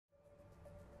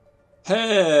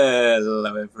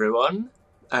Hello everyone,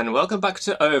 and welcome back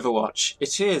to Overwatch.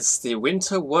 It is the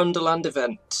Winter Wonderland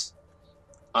event.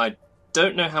 I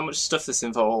don't know how much stuff this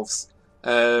involves,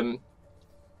 because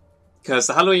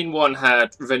the Halloween one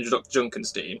had Revenge of Dr.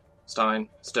 Junkenstein, Stone,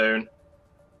 Ston,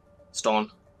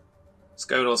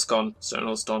 Scone or Scon, Stone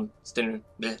or Ston, Stin.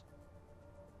 Bleh.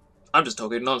 I'm just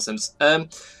talking nonsense.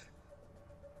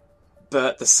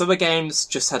 But the summer games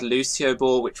just had Lucio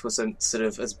Ball, which wasn't sort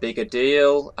of as big a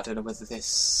deal. I don't know whether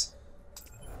this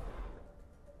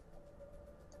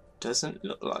doesn't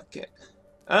look like it.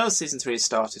 Oh, season 3 has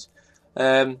started.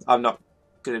 I'm not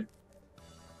gonna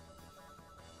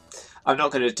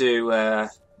do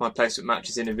my placement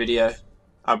matches in a video.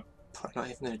 I'm probably not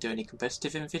even gonna do any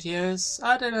competitive in videos.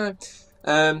 I don't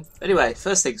know. Anyway,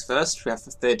 first things first, we have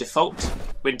the default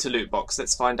winter loot box.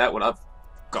 Let's find out what I've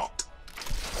got.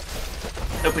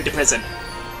 Open to prison.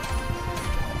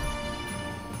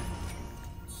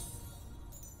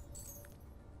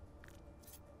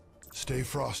 Stay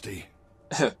frosty.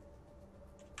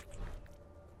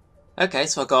 Okay,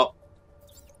 so I got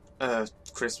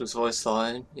Christmas voice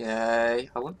line.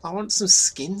 Yay! I want some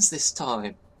skins this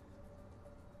time.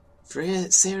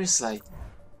 Seriously.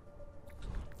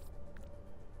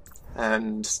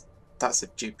 And that's a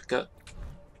duplicate.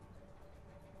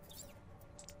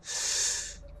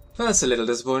 That's a little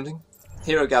disappointing.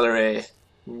 Hero Gallery,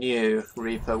 new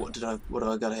Reaper. What do I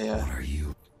got here? What are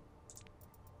you?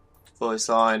 Voice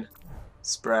line,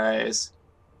 sprays,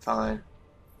 fine.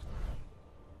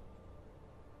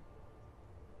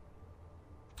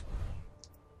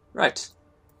 Right.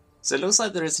 So it looks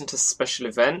like there isn't a special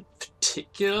event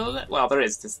particularly. Well, there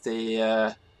is. There's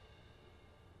the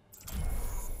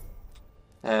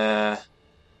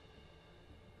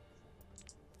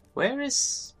where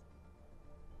is?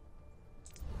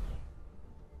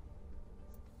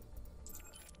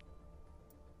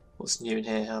 What's new in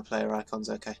here? Our player icons,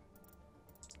 okay.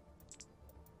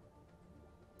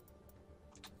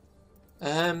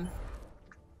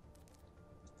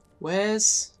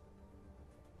 Where's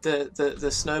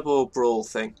the snowball brawl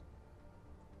thing?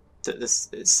 It's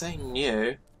saying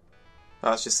new.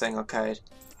 Oh, it's just saying arcade.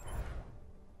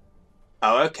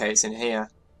 Oh, okay, it's in here.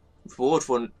 Reward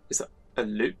one, is that a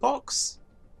loot box?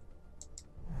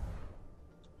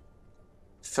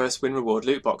 First win reward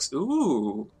loot box.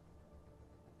 Ooh.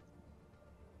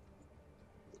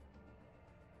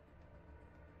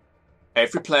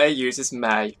 Every player uses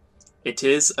May. It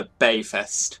is a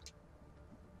Bayfest.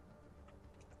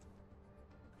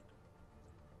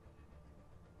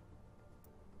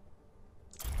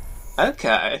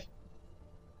 Okay.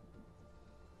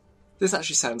 This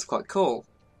actually sounds quite cool.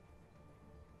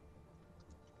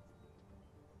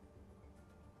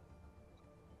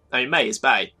 I mean, May is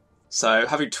Bay, so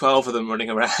having 12 of them running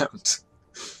around.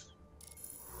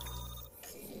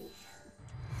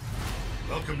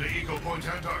 Welcome to Eco Point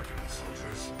Antarctica,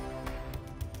 soldiers.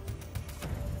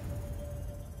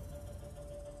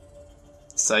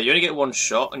 So you only get one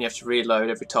shot and you have to reload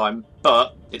every time,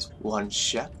 but it's one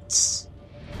shot.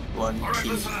 One All right, key.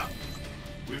 listen up.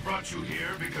 We brought you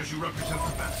here because you represent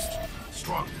the best,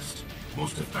 strongest,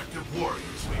 most effective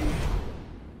warriors we...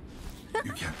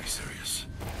 You can't be serious.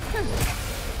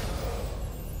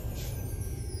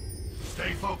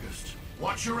 Stay focused,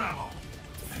 watch your ammo,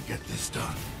 and get this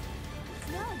done.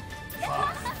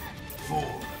 5,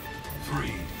 4, 3,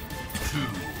 2,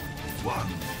 1,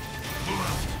 move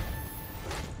out.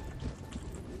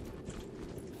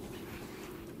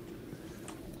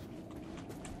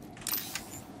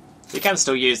 You can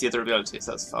still use the other abilities,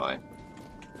 that's fine.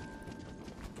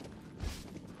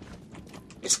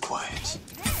 It's quiet.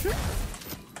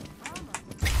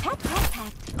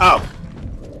 Oh!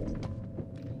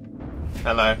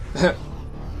 Hello.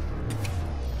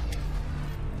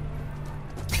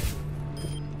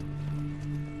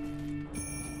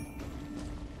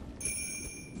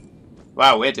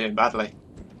 Wow, we're doing badly.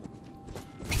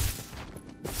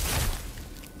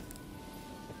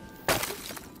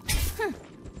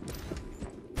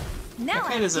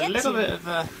 Now Okay, there's a little bit of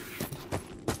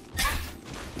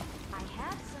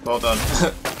well done.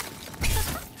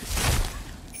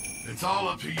 It's all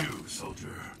up to you, soldier.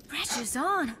 Pressure's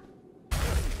on.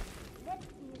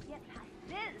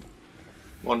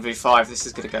 1v5, this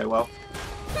is gonna go well.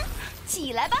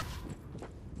 起来吧.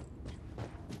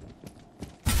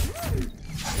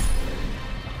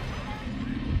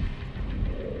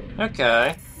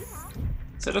 Okay.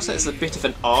 So it looks like there's a bit of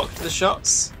an arc to the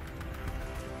shots.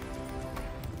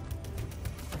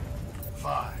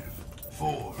 5,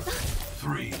 4,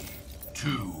 3, 2,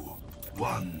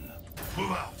 1,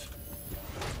 move out.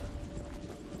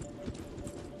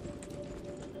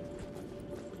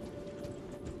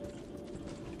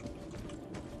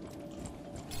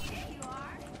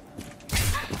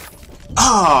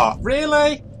 Ah,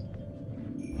 really?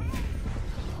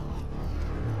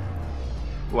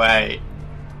 Wait.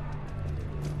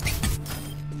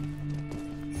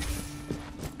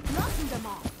 Knocking them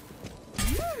off.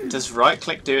 Does right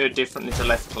click do it differently to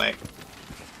left click?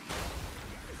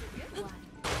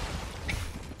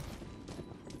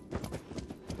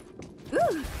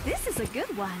 Ooh, this is a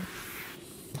good one.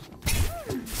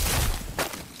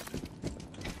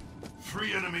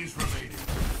 3 enemies remaining.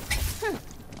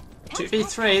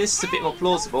 2v3, this is a bit more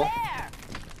plausible.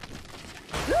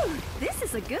 Ooh, this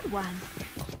is a good one.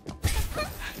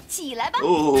 起来吧.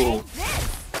 Ooh.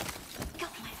 Go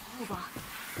my robot.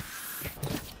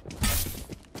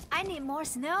 I need more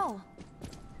snow.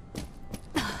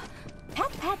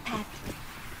 Pat, pat, pat.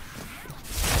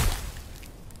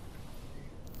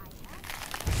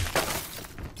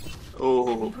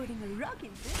 Ooh. Putting a rock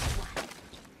in this one.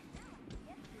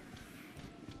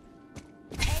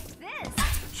 Take this.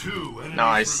 2 enemies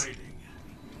Nice. remaining.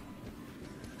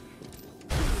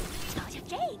 瞧瞧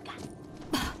这个.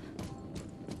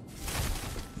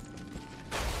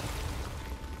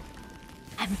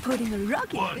 I'm putting a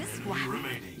rock in 1 this enemy one.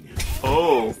 remaining.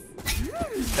 Oh.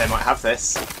 They might have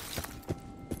this.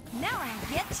 Now I'll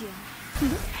get you.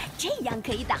 这样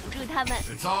可以挡住他们.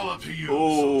 It's all up to you,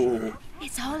 Ooh. soldier.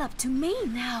 It's all up to me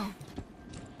now.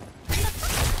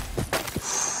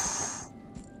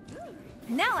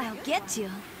 Now I'll get you.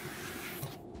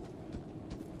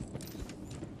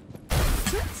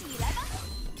 起来吧.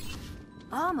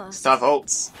 Almost. Star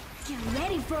Vaults. Get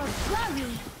ready for a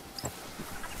flurry.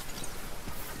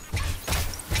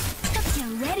 Get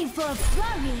ready for a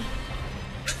flurry.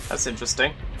 That's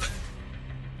interesting.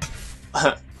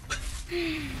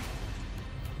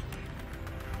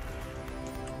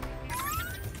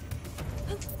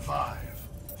 5,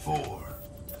 4,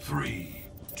 3,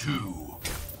 2,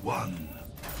 1.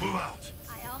 Move out.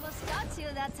 I almost got you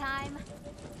that time.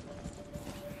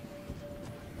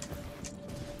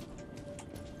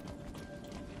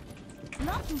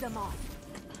 Knocking them off.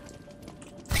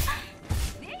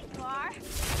 There you are.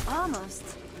 Almost.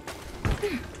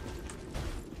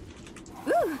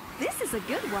 Ooh, this is a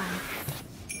good one.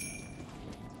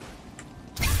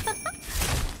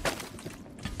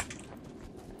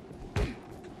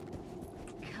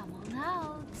 Come on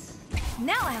out.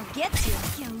 Now I'll get you.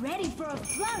 Get ready for a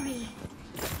flurry.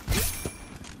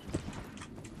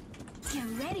 Get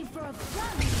ready for a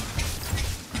flurry.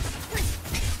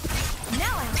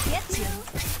 Now I'll get you.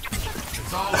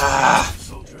 It's all up to you,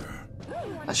 soldier.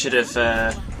 I should have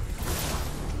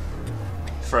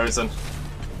frozen.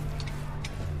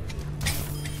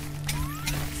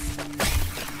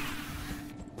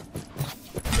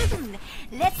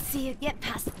 Let's see you get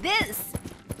past this.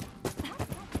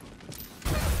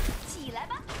 起来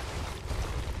吧.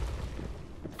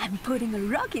 I'm putting a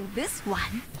rock in this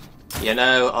one. You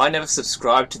know, I never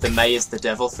subscribed to the May is the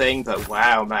Devil thing, but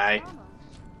wow, May.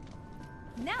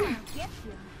 Now I'll get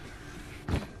you.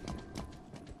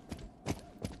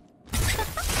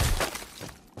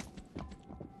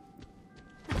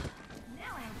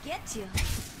 Now I'll get you.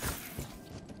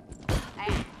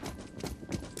 Hey.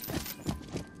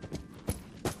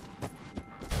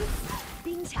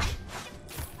 冰墙.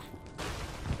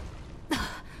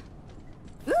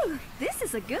 Ooh, this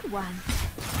is a good one.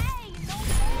 Hey, don't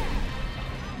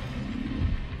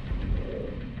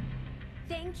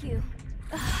Thank you.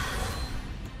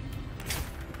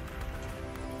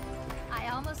 I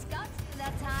almost got you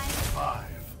that time. 5,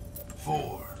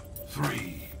 4,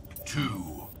 3, 2,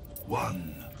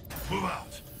 1. Move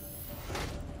out.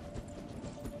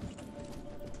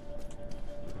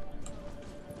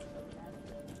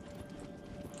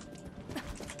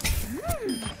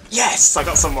 Yes, I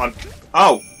got someone.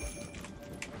 Oh.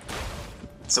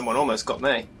 Someone almost got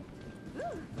me. Ooh,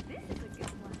 this is a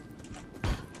good one.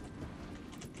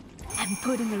 I'm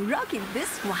putting a rock in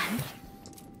this one.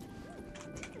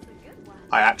 This is a good one.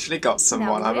 I actually got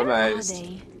someone, Now I'm where are amazed.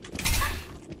 they?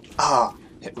 Ah,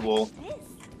 hit the wall. This.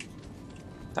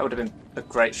 That would have been a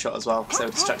great shot as well, because they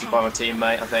were distracted by my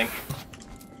teammate, I think.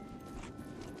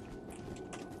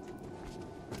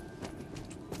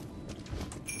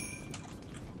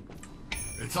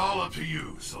 It's all up to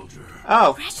you, soldier.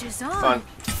 Oh, Pressure's on. fun.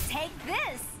 Take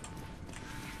this.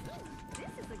 This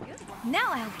is a good one.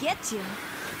 Now I'll get you.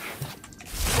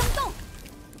 冲动.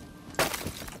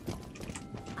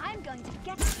 I'm going to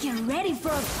get you. Get ready for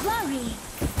a flurry.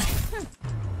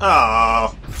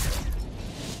 Oh.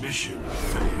 Mission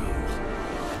failed.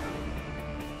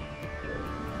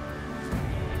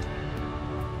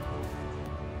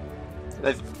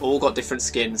 They've all got different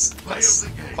skins. That's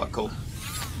quite cool.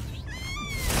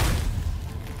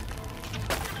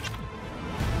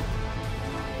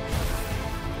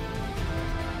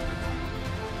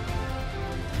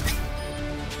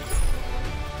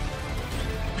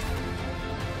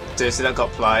 do, so they've got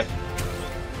play.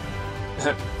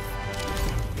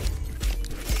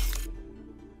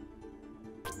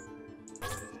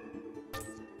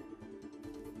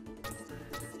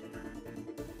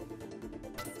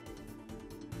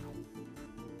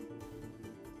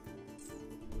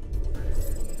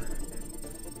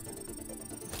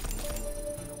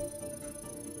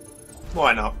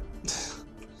 Why not?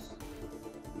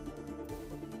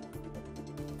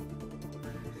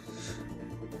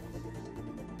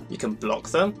 You can block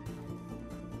them.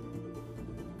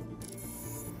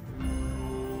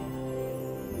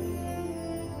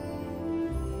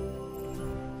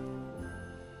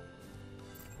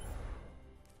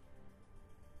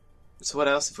 So what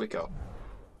else have we got?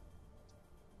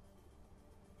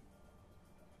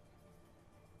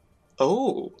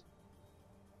 Oh!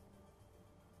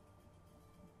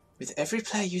 With every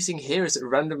player using heroes at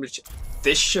random...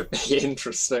 This should be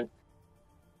interesting.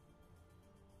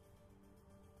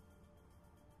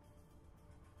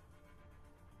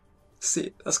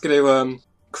 See, that's going to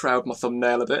crowd my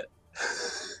thumbnail a bit.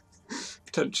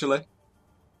 Potentially.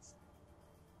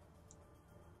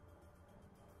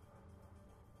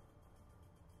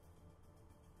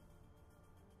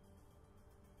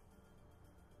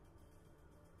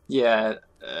 Yeah,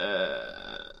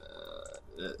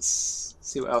 let's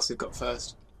see what else we've got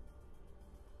first.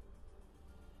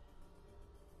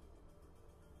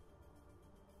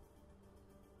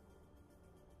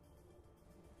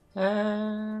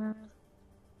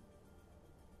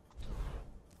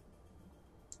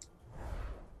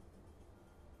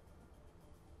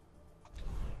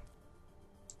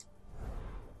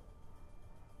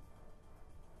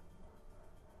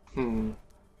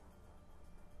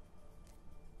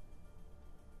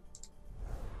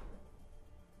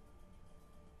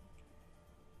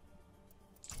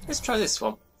 Let's try this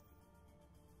one.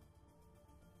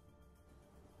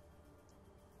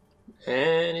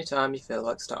 Anytime you feel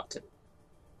like starting.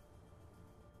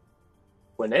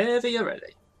 Whenever you're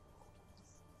ready.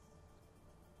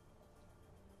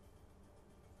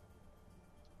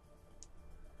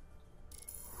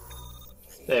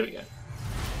 There we go.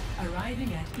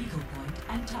 Arriving at Eagle Point,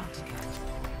 Antarctica.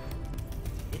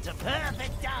 It's a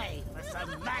perfect day for some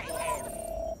mayhem.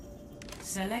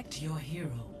 Select your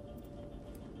hero.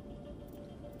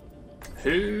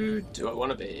 Who do I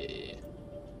want to be?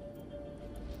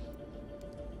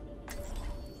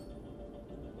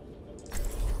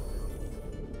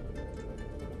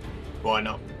 Why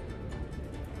not?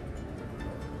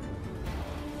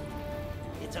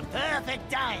 It's a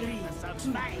perfect day 3, for some 2,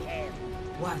 mayhem.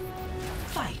 1.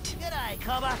 Fight. G'day,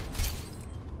 Cobber.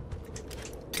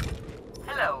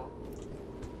 Hello.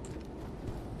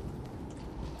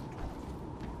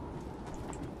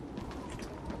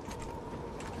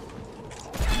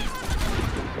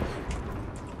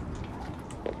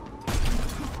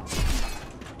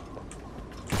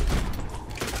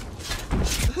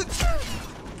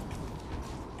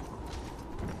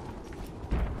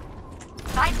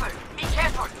 Sniper, be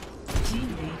careful!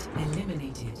 Teammate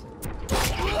eliminated.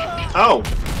 Oh!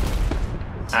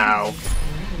 Ow.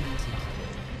 Eliminated.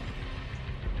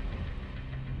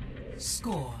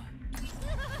 Score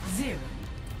 0-1.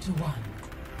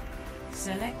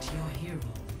 Select your hero.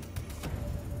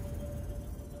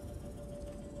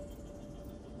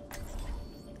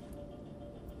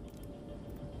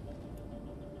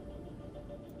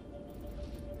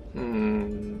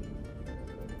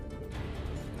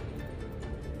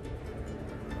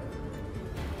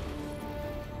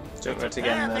 Don't go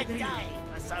again Perfect there. day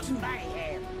for some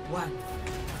mayhem. 1.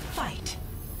 Fight.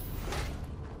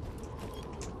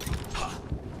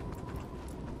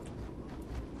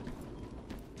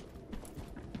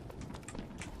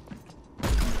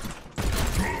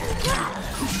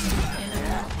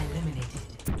 Enemy eliminated.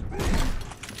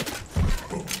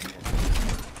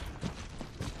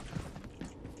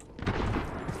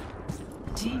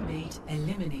 Teammate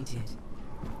eliminated.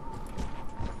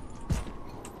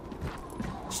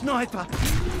 Sniper.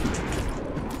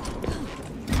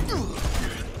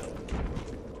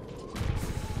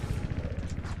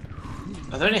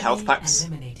 Are there any health packs?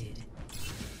 Eliminated.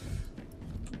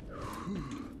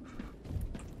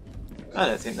 I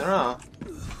don't think there are.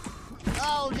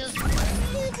 Oh, just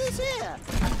leave this here.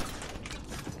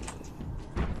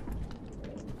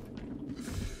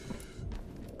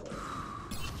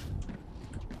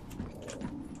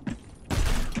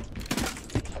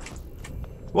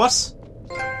 What?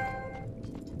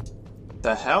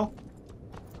 The hell?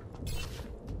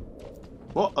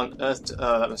 What on earth?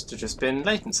 Oh, that must have just been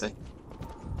latency.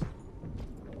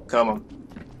 Come on.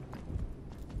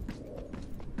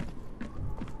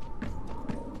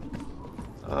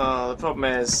 Oh, the problem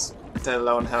is they're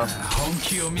low on health.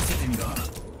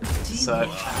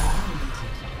 So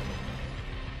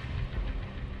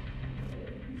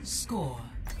Score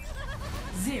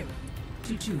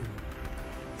 0-2.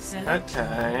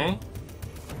 okay.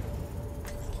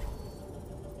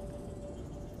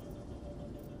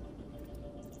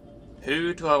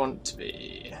 Who do I want to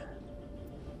be?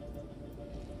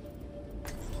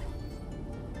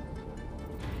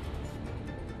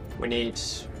 We need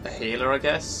a healer, I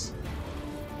guess.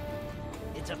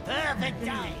 It's a perfect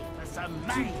day for some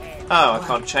mayhem. Oh, I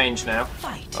can't change now.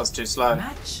 Fight. I was too slow.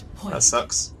 Match point. That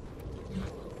sucks.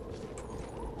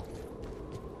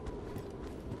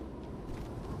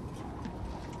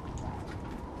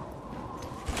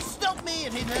 Stop me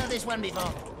if you've heard this one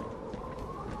before.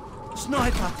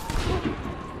 Sniper.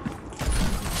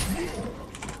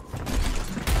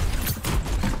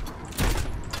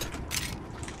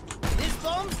 This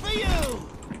bomb's for you.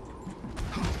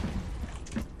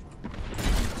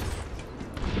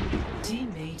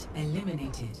 Teammate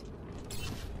eliminated.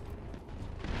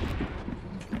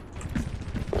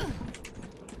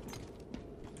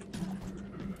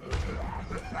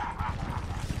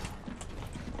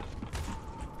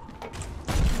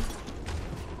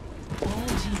 All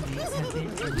teammates have been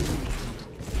eliminated.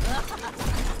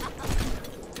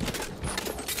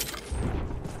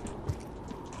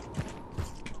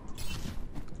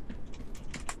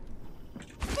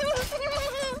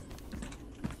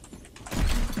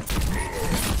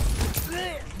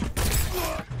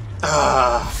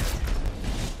 Ah,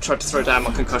 tried to throw down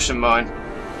my concussion mine.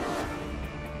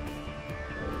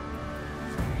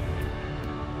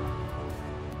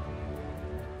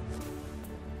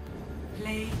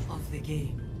 Play of the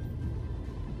game.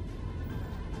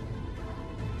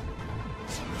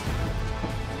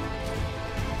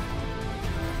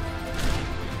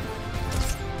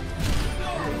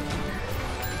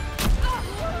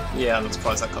 Yeah, I'm not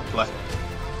surprised I got play.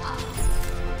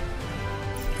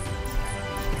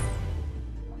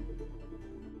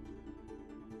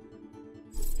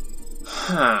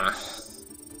 Huh.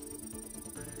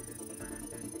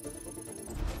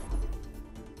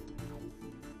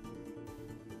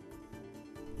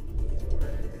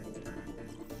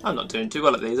 I'm not doing too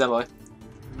well at these, am I?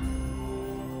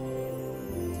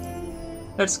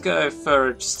 Let's go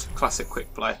for just a classic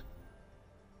quick play.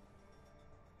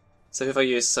 So who have I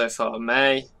used so far?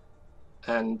 May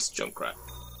and Junkrat.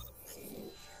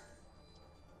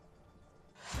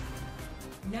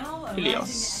 Now arriving at Helios.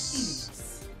 Helios.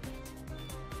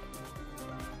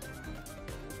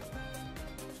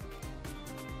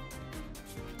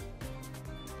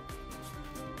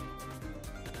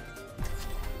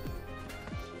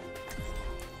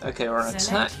 Okay, we're on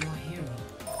attack. Select your hero.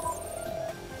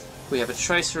 We have a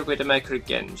Tracer, a Widowmaker, a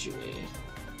Genji.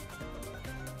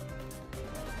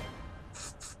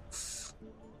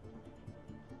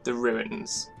 The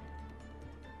Ruins.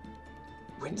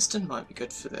 Winston might be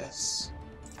good for this.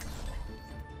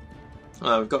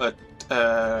 Oh, we've got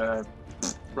a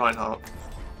Reinhardt.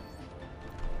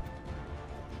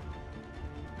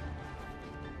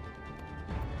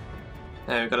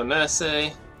 There, we've got a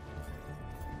Mercy.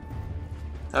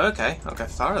 Oh, okay, I'll go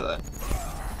Farah then.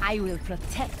 I will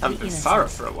protect the Haven't been innocent. Farah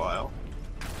for a while.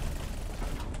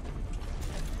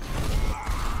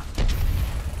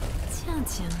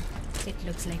 Tiens. It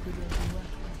looks like we will be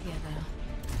working together.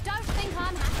 Don't think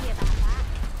I'm happy about that.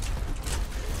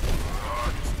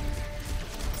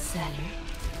 Salut.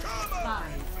 5,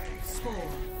 4,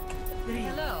 3,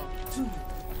 Hello. 2,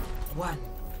 1.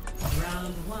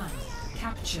 Round 1.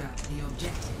 Capture the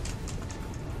objective.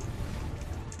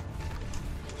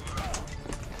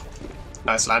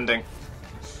 Nice landing.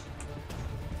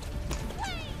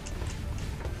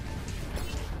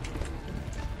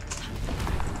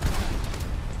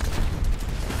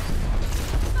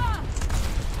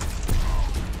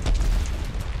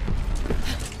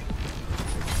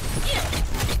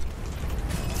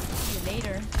 See you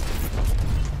later.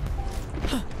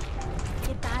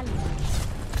 ¿Qué tal?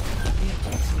 The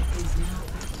objective is now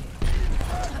active.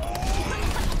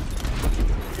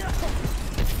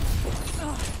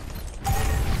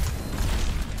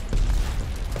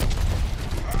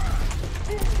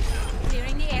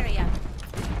 Clearing the area.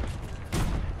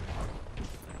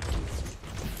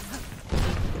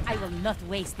 I will not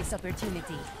waste this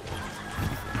opportunity.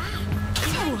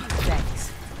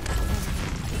 Thanks.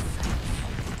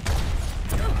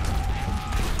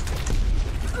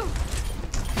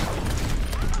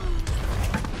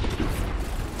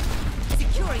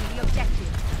 Securing the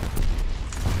objective.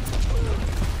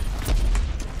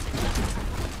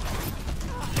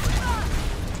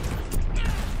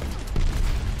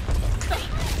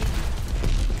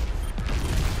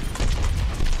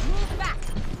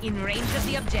 In range of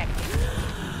the objective.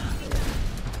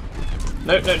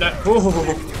 No, no, no.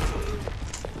 Ooh.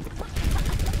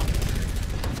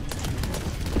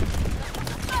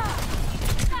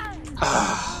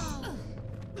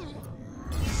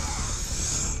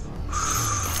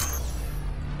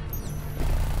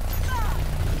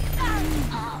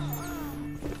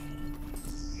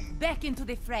 Back into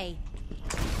the fray.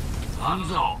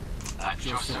 Hanzo, at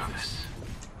your service.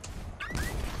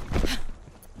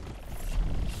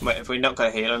 Wait, have we not got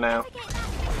a healer now?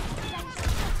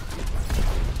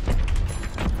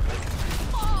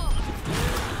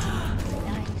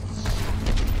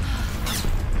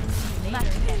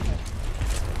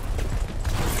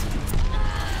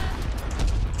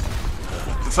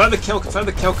 Confirm the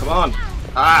kill, come on!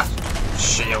 Ah!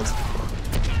 Shield.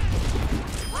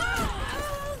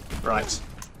 Right.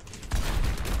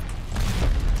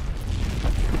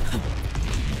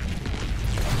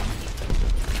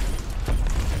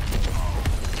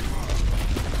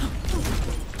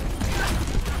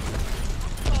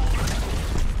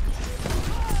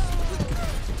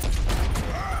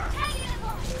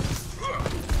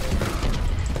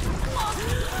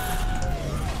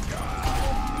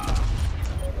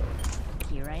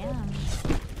 Here I am.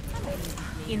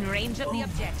 In range of the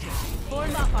objective.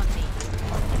 Form up on me.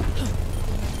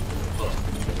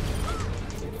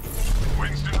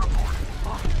 Winston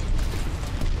reporting.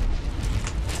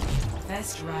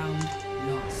 First round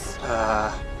lost.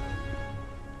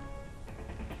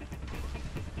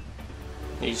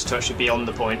 Needs to actually be on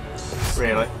the point,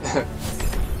 really.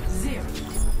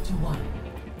 0-1.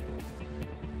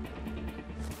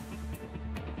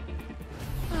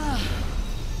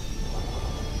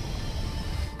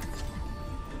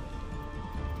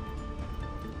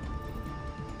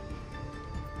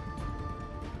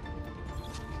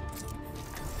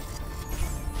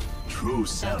 True That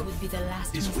self would be the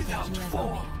last is mistake without you ever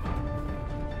form. made.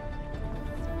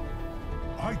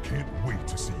 I can't wait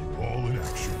to see you all in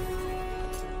action.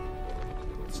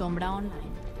 Sombra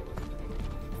Online.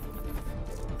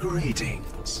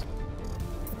 Greetings.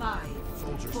 5,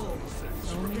 4, 3,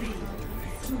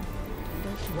 2,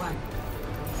 1.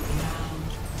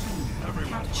 Round 2.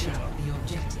 Capture the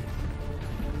objective.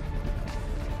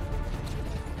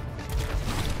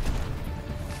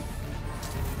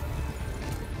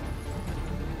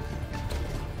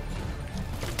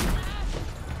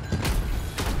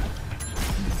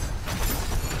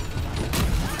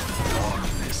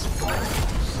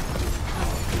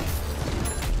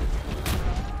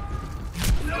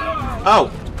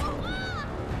 Oh!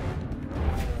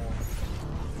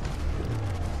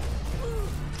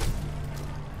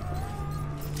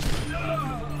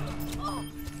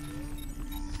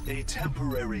 A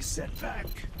temporary setback.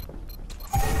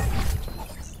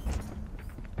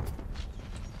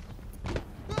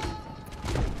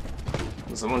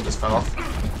 Someone just fell off.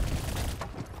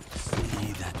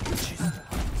 See that which is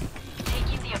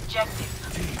Taking the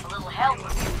objective. A little help would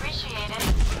be appreciated.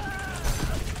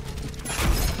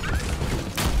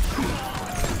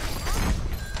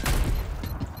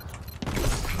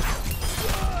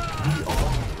 we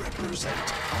all represent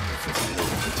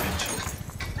unfulfilled potential.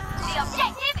 The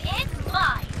objective is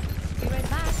mine. Be right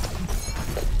back.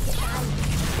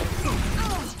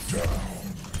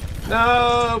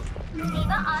 No!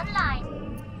 Diva online.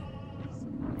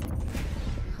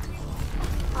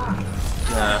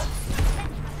 Nah.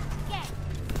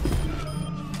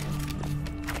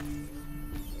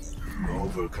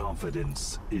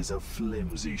 Overconfidence is a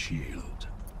flimsy shield.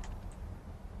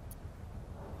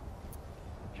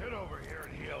 Get over here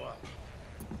and heal up.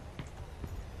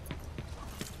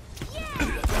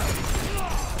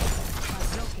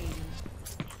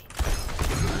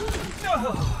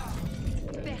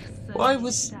 Why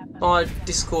was my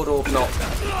Discord orb not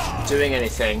doing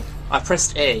anything? I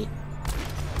pressed E.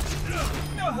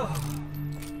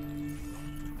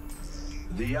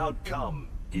 The outcome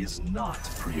is not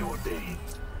preordained.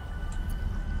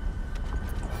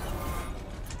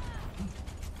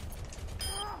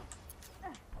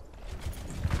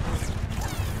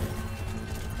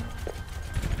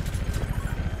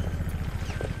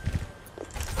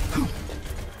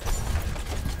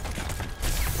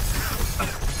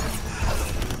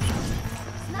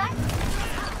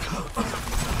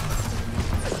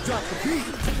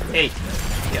 E.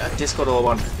 Yeah, Discord orb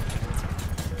on.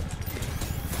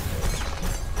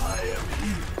 I am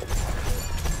here.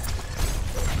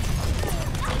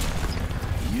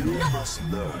 You must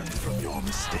learn from your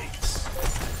mistakes.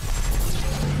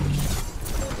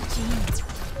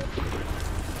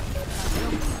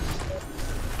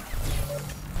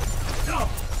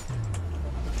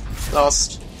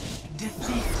 Lost.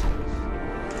 Defeat.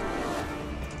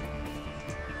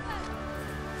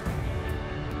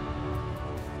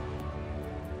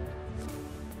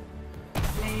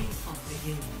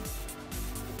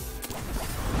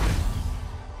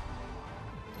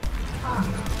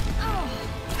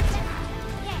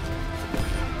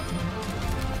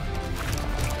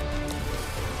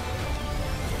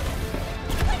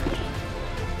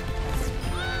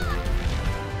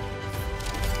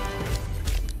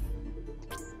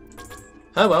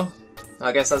 Oh well,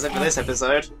 I guess that's it for this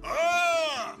episode.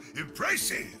 Ah,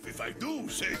 impressive, if I do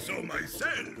say so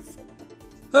myself.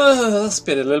 That's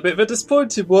been a little bit of a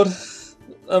disappointing one.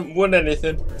 I haven't won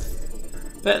anything.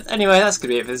 But anyway, that's going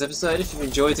to be it for this episode. If you've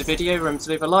enjoyed the video, remember to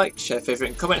leave a like, share,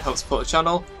 favourite and comment, help support the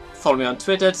channel. Follow me on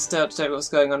Twitter to stay up to date with what's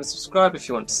going on and subscribe if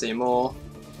you want to see more.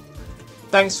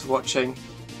 Thanks for watching,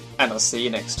 and I'll see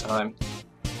you next time.